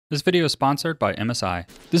This video is sponsored by MSI.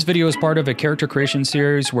 This video is part of a character creation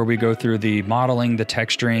series where we go through the modeling, the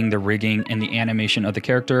texturing, the rigging, and the animation of the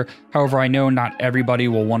character. However, I know not everybody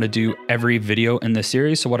will want to do every video in this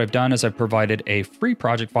series, so what I've done is I've provided a free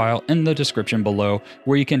project file in the description below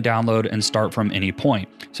where you can download and start from any point.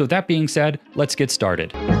 So with that being said, let's get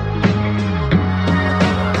started.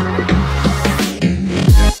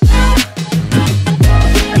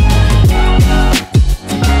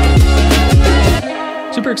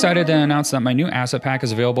 Super excited to announce that my new asset pack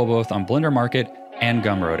is available both on Blender Market and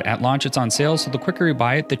Gumroad. At launch, it's on sale, so the quicker you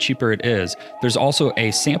buy it, the cheaper it is. There's also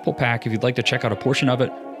a sample pack if you'd like to check out a portion of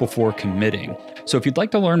it before committing. So if you'd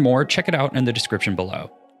like to learn more, check it out in the description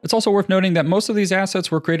below. It's also worth noting that most of these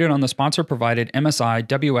assets were created on the sponsor-provided MSI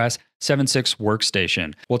WS76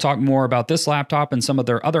 workstation. We'll talk more about this laptop and some of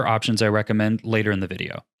their other options I recommend later in the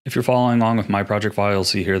video. If you're following along with my project file, you'll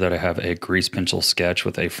see here that I have a grease pencil sketch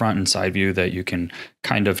with a front and side view that you can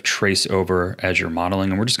kind of trace over as you're modeling.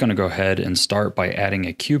 And we're just going to go ahead and start by adding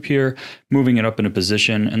a cube here, moving it up into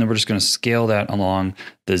position, and then we're just going to scale that along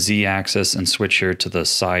the Z-axis and switch here to the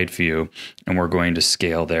side view. And we're going to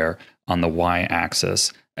scale there on the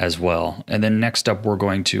Y-axis as well. And then next up, we're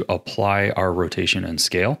going to apply our rotation and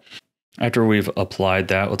scale. After we've applied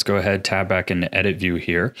that, let's go ahead, tab back into edit view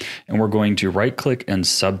here, and we're going to right click and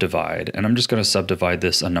subdivide. And I'm just going to subdivide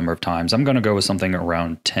this a number of times. I'm going to go with something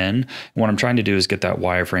around 10. And what I'm trying to do is get that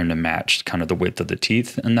wireframe to match kind of the width of the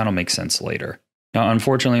teeth, and that'll make sense later. Now,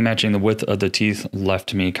 unfortunately, matching the width of the teeth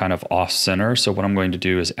left me kind of off center. So what I'm going to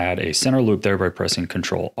do is add a center loop there by pressing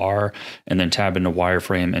Control R and then tab into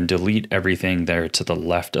wireframe and delete everything there to the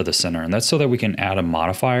left of the center. And that's so that we can add a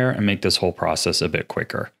modifier and make this whole process a bit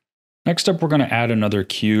quicker. Next up, we're going to add another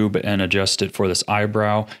cube and adjust it for this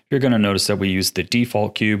eyebrow. You're going to notice that we use the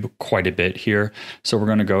default cube quite a bit here. So we're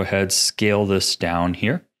going to go ahead, scale this down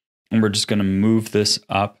here, and we're just going to move this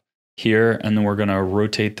up here, and then we're going to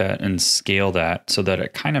rotate that and scale that so that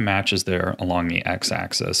it kind of matches there along the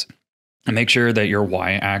x-axis. And make sure that your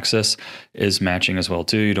y-axis is matching as well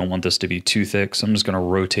too. You don't want this to be too thick. So I'm just going to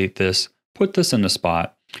rotate this, put this in the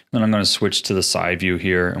spot. Then I'm going to switch to the side view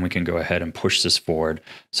here, and we can go ahead and push this forward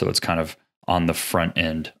so it's kind of on the front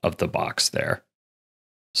end of the box there.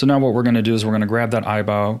 So now what we're going to do is we're going to grab that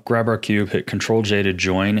eyebrow, grab our cube, hit Control J to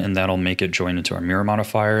join, and that'll make it join into our mirror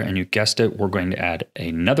modifier. And you guessed it, we're going to add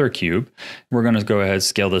another cube. We're going to go ahead,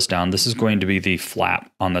 scale this down. This is going to be the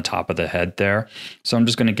flap on the top of the head there. So I'm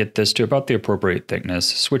just going to get this to about the appropriate thickness,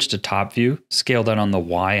 switch to top view, scale that on the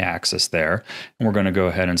Y axis there. And we're going to go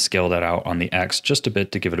ahead and scale that out on the X just a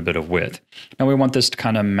bit to give it a bit of width. Now we want this to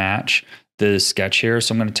kind of match the sketch here.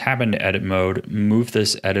 So I'm going to tab into edit mode, move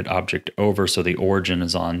this edit object over so the origin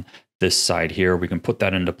is on this side here. We can put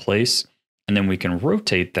that into place, and then we can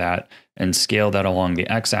rotate that and scale that along the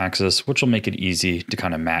x-axis, which will make it easy to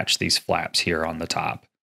kind of match these flaps here on the top.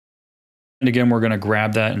 And again, we're going to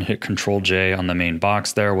grab that and hit Control J on the main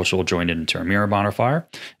box there, which will join it into our mirror modifier.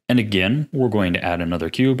 And again, we're going to add another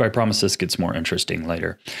cube. I promise this gets more interesting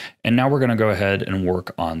later. And now we're going to go ahead and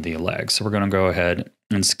work on the legs. So we're going to go ahead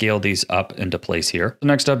and scale these up into place here. So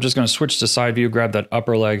next up, just going to switch to side view, grab that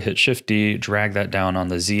upper leg, hit Shift D, drag that down on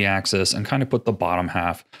the Z axis, and kind of put the bottom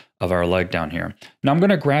half of our leg down here. Now I'm going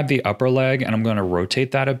to grab the upper leg and I'm going to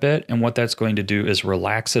rotate that a bit. And what that's going to do is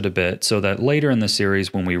relax it a bit so that later in the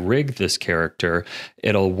series, when we rig this character,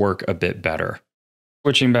 it'll work a bit better.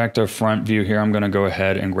 Switching back to front view here, I'm going to go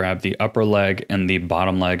ahead and grab the upper leg and the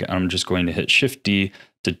bottom leg. I'm just going to hit Shift D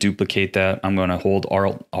to duplicate that. I'm going to hold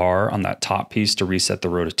R on that top piece to reset the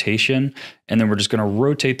rotation. And then we're just going to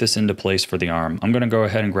rotate this into place for the arm. I'm going to go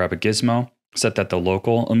ahead and grab a gizmo, set that to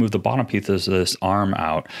local, and move the bottom piece of this arm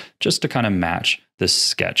out just to kind of match this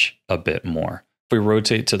sketch a bit more. If we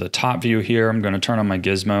rotate to the top view here, I'm going to turn on my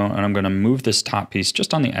gizmo and I'm going to move this top piece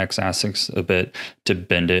just on the x-axis a bit to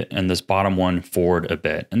bend it, and this bottom one forward a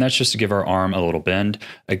bit. And that's just to give our arm a little bend.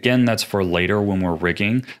 Again, that's for later when we're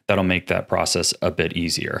rigging. That'll make that process a bit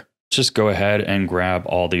easier. Let's just go ahead and grab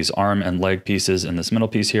all these arm and leg pieces in this middle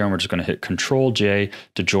piece here, and we're just going to hit Control J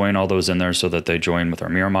to join all those in there so that they join with our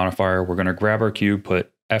mirror modifier. We're going to grab our cube,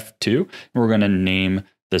 put F2, and we're going to name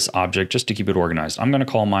this object just to keep it organized. I'm going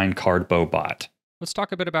to call mine CardboBot. Let's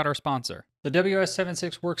talk a bit about our sponsor. The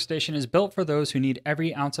WS76 workstation is built for those who need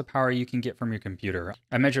every ounce of power you can get from your computer.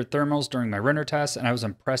 I measured thermals during my render test, and I was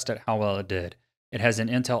impressed at how well it did. It has an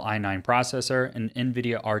Intel i9 processor, an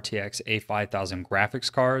NVIDIA RTX A5000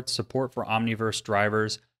 graphics card, support for Omniverse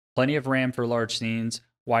drivers, plenty of RAM for large scenes,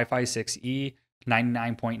 Wi-Fi 6E,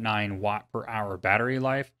 99.9 watt per hour battery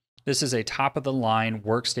life. This is a top-of-the-line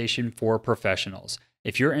workstation for professionals.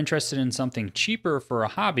 If you're interested in something cheaper for a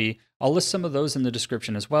hobby, I'll list some of those in the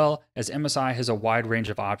description as well, as MSI has a wide range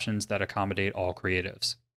of options that accommodate all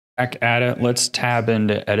creatives. Back at it, let's tab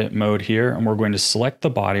into edit mode here, and we're going to select the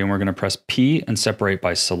body and we're going to press P and separate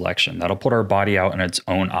by selection. That'll put our body out in its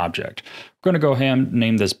own object. We're going to go ahead and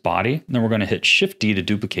name this body, and then we're going to hit Shift D to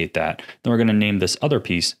duplicate that. Then we're going to name this other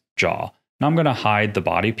piece jaw. Now I'm going to hide the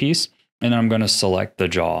body piece, and then I'm going to select the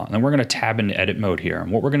jaw. And then we're going to tab into edit mode here.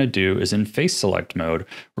 And what we're going to do is in face select mode,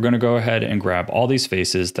 we're going to go ahead and grab all these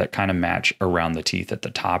faces that kind of match around the teeth at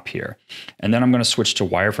the top here. And then I'm going to switch to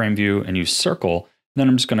wireframe view and use circle. Then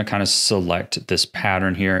I'm just going to kind of select this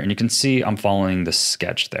pattern here, and you can see I'm following the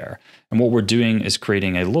sketch there. And what we're doing is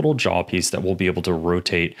creating a little jaw piece that we'll be able to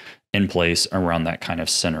rotate in place around that kind of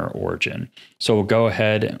center origin. So we'll go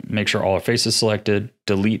ahead and make sure all our faces selected,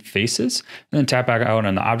 delete faces, and then tap back out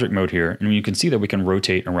in the object mode here. And you can see that we can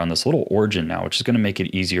rotate around this little origin now, which is going to make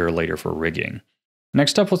it easier later for rigging.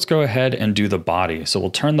 Next up, let's go ahead and do the body. So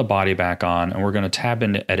we'll turn the body back on, and we're going to tab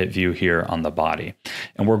into edit view here on the body.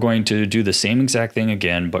 And we're going to do the same exact thing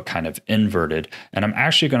again, but kind of inverted. And I'm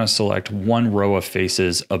actually going to select one row of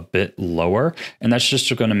faces a bit lower. And that's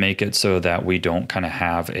just going to make it so that we don't kind of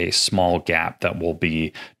have a small gap that will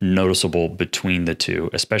be noticeable between the two,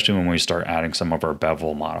 especially when we start adding some of our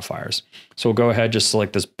bevel modifiers. So we'll go ahead, just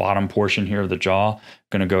select this bottom portion here of the jaw.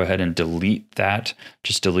 Going to go ahead and delete that,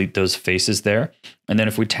 just delete those faces there. And then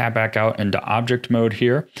if we tab back out into object mode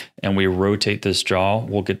here and we rotate this jaw,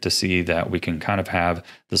 we'll get to see that we can kind of have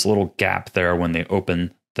this little gap there when they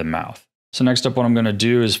open the mouth. So next up, what I'm going to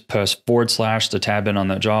do is press / to tab in on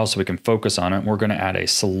that jaw so we can focus on it. We're going to add a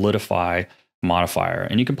Solidify Modifier,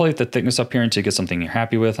 and you can play with the thickness up here until you get something you're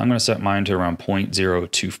happy with. I'm going to set mine to around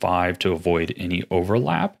 0.025 to avoid any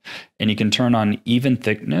overlap. And you can turn on even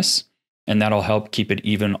thickness, and that'll help keep it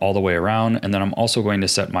even all the way around. And then I'm also going to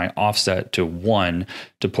set my offset to 1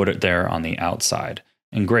 to put it there on the outside.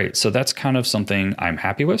 And great, so that's kind of something I'm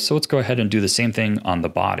happy with. So let's go ahead and do the same thing on the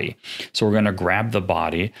body. So we're going to grab the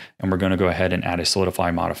body, and we're going to go ahead and add a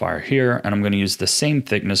Solidify Modifier here. And I'm going to use the same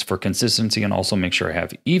thickness for consistency and also make sure I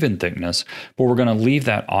have even thickness. But we're going to leave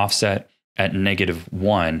that offset at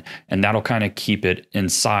 -1, and that'll kind of keep it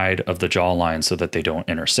inside of the jawline so that they don't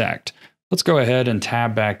intersect. Let's go ahead and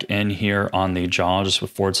tab back in here on the jaw just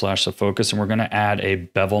with / to focus, and we're going to add a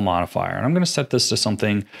bevel modifier. And I'm going to set this to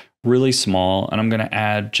something really small, and I'm going to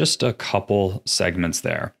add just a couple segments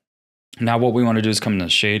there. Now what we want to do is come to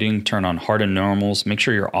shading, turn on Harden Normals, make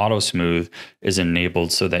sure your auto smooth is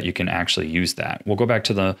enabled so that you can actually use that. We'll go back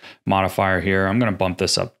to the modifier here. I'm going to bump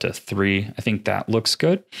this up to 3. I think that looks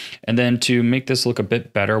good. And then to make this look a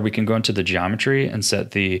bit better, we can go into the geometry and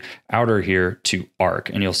set the outer here to arc,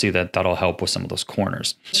 and you'll see that that'll help with some of those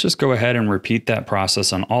corners. Let's just go ahead and repeat that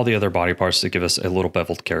process on all the other body parts to give us a little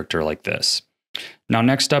beveled character like this. Now,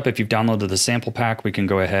 next up, if you've downloaded the sample pack, we can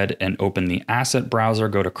go ahead and open the asset browser,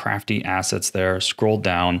 go to Crafty assets there, scroll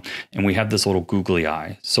down, and we have this little googly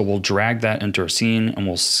eye. So we'll drag that into our scene and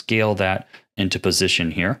we'll scale that into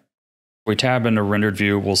position here. If we tab into rendered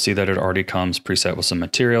view, we'll see that it already comes preset with some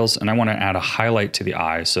materials, and I want to add a highlight to the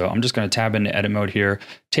eye. So I'm just going to tab into edit mode here,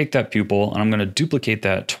 take that pupil, and I'm going to duplicate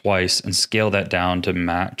that twice and scale that down to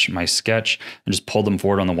match my sketch and just pull them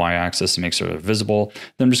forward on the y-axis to make sure they're visible.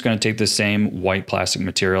 Then I'm just going to take the same white plastic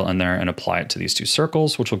material in there and apply it to these two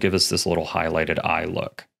circles, which will give us this little highlighted eye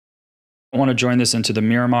look. I want to join this into the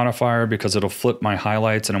mirror modifier because it'll flip my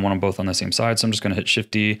highlights and I want them both on the same side. So I'm just going to hit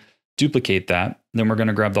Shift D, duplicate that. Then we're going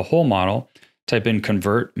to grab the whole model, type in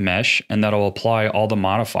convert mesh, and that'll apply all the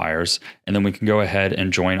modifiers. And then we can go ahead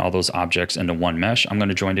and join all those objects into one mesh. I'm going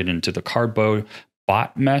to join it into the cardboard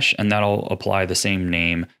bot mesh, and that'll apply the same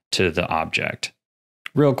name to the object.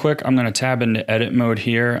 Real quick, I'm going to tab into edit mode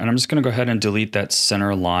here, and I'm just going to go ahead and delete that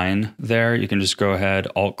center line there. You can just go ahead,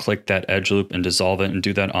 alt click that edge loop and dissolve it, and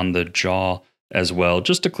do that on the jaw as well,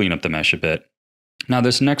 just to clean up the mesh a bit. Now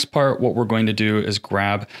this next part, what we're going to do is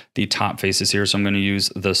grab the top faces here. So I'm going to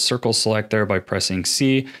use the circle select there by pressing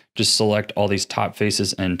C, just select all these top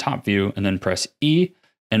faces in top view, and then press E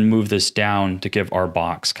and move this down to give our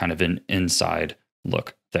box kind of an inside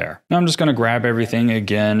look there. Now I'm just going to grab everything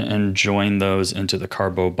again and join those into the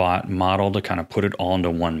Carbobot model to kind of put it all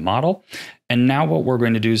into one model. And now what we're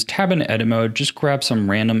going to do is tab into edit mode, just grab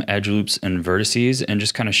some random edge loops and vertices and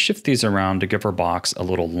just kind of shift these around to give our box a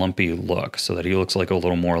little lumpy look so that he looks like a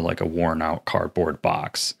little more like a worn out cardboard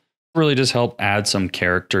box. Really just help add some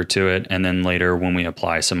character to it. And then later when we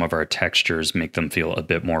apply some of our textures, make them feel a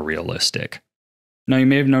bit more realistic. Now you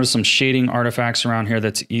may have noticed some shading artifacts around here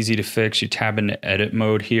that's easy to fix. You tab into edit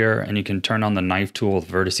mode here and you can turn on the knife tool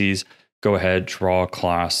with vertices, go ahead, draw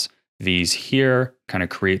across these here, kind of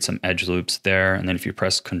create some edge loops there. And then if you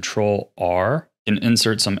press Control R, you can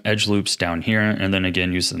insert some edge loops down here, and then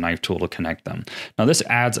again, use the knife tool to connect them. Now this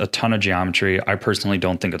adds a ton of geometry. I personally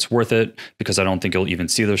don't think it's worth it because I don't think you'll even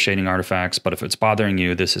see those shading artifacts, but if it's bothering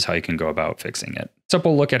you, this is how you can go about fixing it.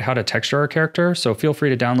 Simple look at how to texture our character, so feel free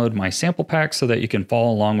to download my sample pack so that you can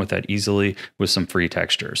follow along with that easily with some free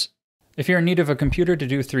textures. If you're in need of a computer to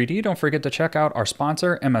do 3D, don't forget to check out our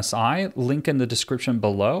sponsor, MSI, link in the description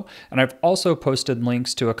below. And I've also posted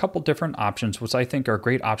links to a couple different options, which I think are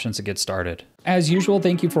great options to get started. As usual,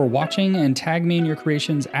 thank you for watching, and tag me in your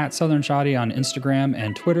creations at Southern Shoddy on Instagram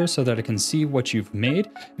and Twitter so that I can see what you've made.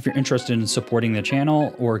 If you're interested in supporting the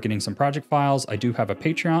channel or getting some project files, I do have a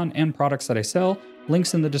Patreon and products that I sell,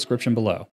 links in the description below.